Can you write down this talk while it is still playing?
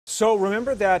So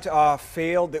remember that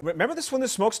remember this when the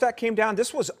smokestack came down?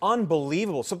 This was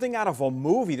unbelievable, something out of a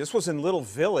movie. This was in Little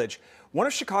Village, one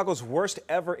of Chicago's worst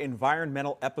ever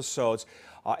environmental episodes.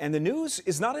 And the news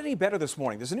is not any better this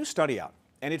morning. There's a new study out,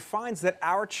 and it finds that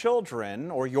our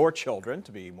children, or your children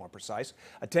to be more precise,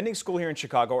 attending school here in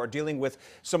Chicago are dealing with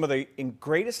some of the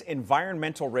greatest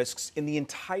environmental risks in the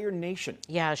entire nation.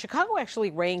 Yeah, Chicago actually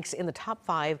ranks in the top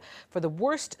 5 for the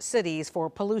worst cities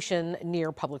for pollution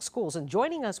near public schools. And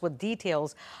joining us with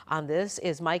details on this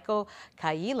is Michael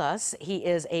Cailas. He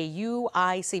is a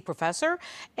UIC professor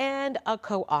and a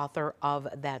co-author of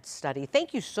that study.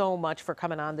 Thank you so much for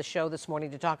coming on the show this morning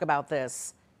to talk about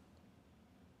this.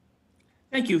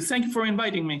 Thank you. Thank you for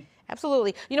inviting me.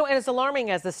 Absolutely. You know, and as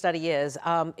alarming as this study is,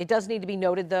 it does need to be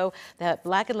noted, though, that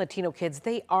Black and Latino kids,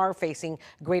 they are facing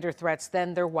greater threats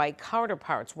than their white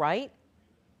counterparts, right?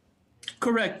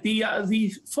 Correct.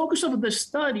 The focus of the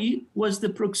study was the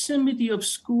proximity of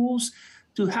schools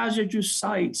to hazardous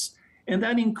sites, and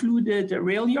that included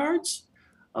rail yards,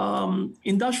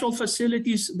 industrial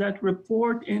facilities that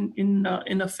report in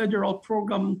a federal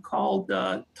program called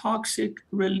the Toxic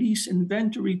Release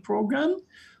Inventory Program.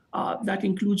 That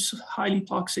includes highly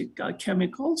toxic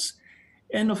chemicals,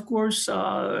 and of course,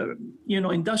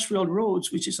 industrial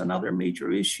roads, which is another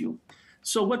major issue.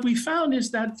 So what we found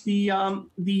is that the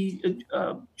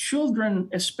children,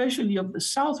 especially of the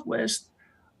Southwest,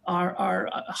 are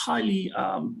highly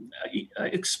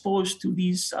exposed to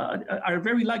these, are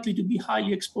very likely to be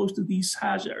highly exposed to these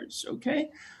hazards. Okay,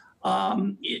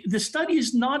 the study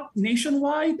is not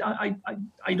nationwide.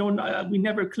 I don't. We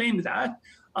never claimed that.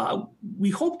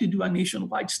 We hope to do a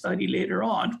nationwide study later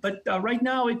on, but right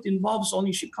now it involves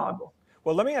only Chicago.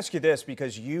 Well, let me ask you this,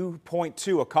 because you point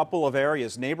to a couple of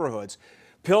areas, neighborhoods.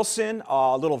 Pilsen,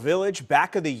 Little Village,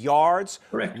 back of the yards.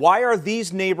 Correct. Why are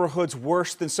these neighborhoods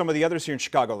worse than some of the others here in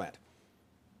Chicagoland?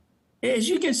 As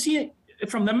you can see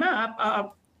from the map,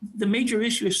 the major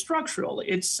issue is structural.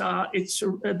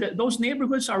 Those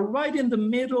neighborhoods are right in the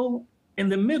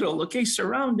middle, okay,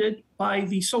 surrounded by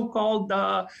the so-called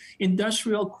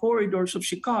industrial corridors of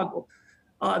Chicago.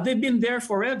 They've been there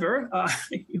forever,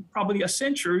 probably a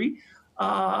century.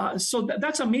 So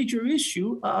that's a major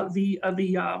issue.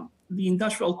 The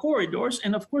industrial corridors,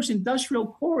 and of course, industrial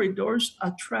corridors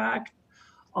attract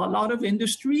a lot of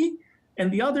industry.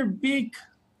 And the other big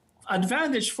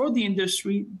advantage for the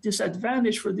industry,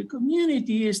 disadvantage for the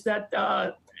community, is that,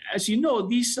 as you know,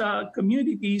 these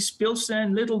communities,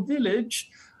 Pilsen, Little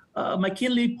Village,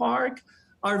 McKinley Park,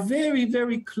 are very,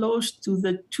 very close to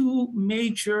the two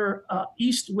major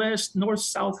east-west,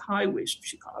 north-south highways of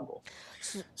Chicago.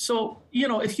 So,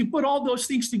 if you put all those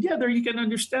things together, you can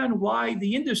understand why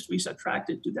the industry is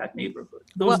attracted to that neighborhood,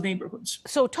 neighborhoods.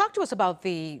 So talk to us about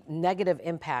the negative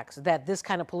impacts that this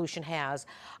kind of pollution has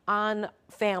on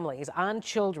families, on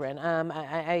children.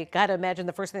 I got to imagine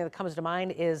the first thing that comes to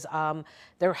mind is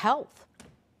their health.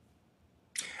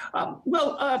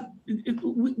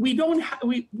 We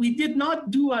did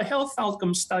not do a health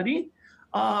outcome study,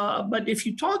 but if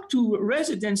you talk to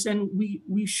residents, and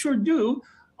we sure do,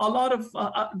 a lot of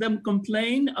them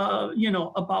complain,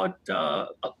 about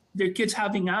their kids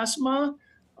having asthma,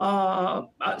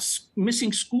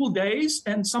 missing school days,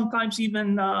 and sometimes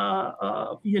even,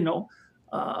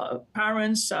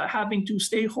 parents having to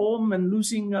stay home and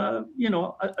losing, a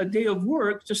day of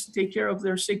work just to take care of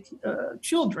their sick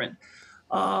children.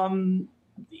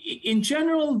 In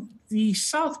general, the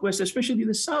Southwest, especially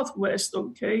the Southwest,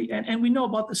 okay, and we know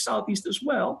about the Southeast as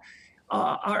well,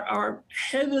 are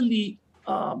heavily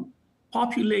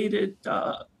populated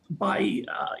by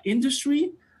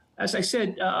industry. As I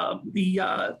said,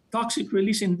 the toxic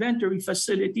release inventory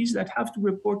facilities that have to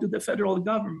report to the federal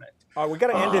government. We got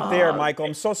to end it there, Michael.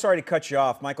 I'm so sorry to cut you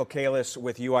off. Michael Cailas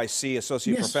with UIC,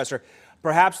 Associate Professor.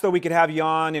 Perhaps, though, we could have you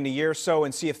on in a year or so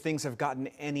and see if things have gotten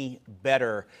any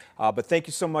better. But thank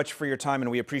you so much for your time, and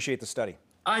we appreciate the study.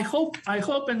 I hope,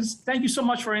 and thank you so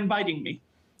much for inviting me.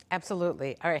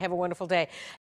 Absolutely. All right, have a wonderful day.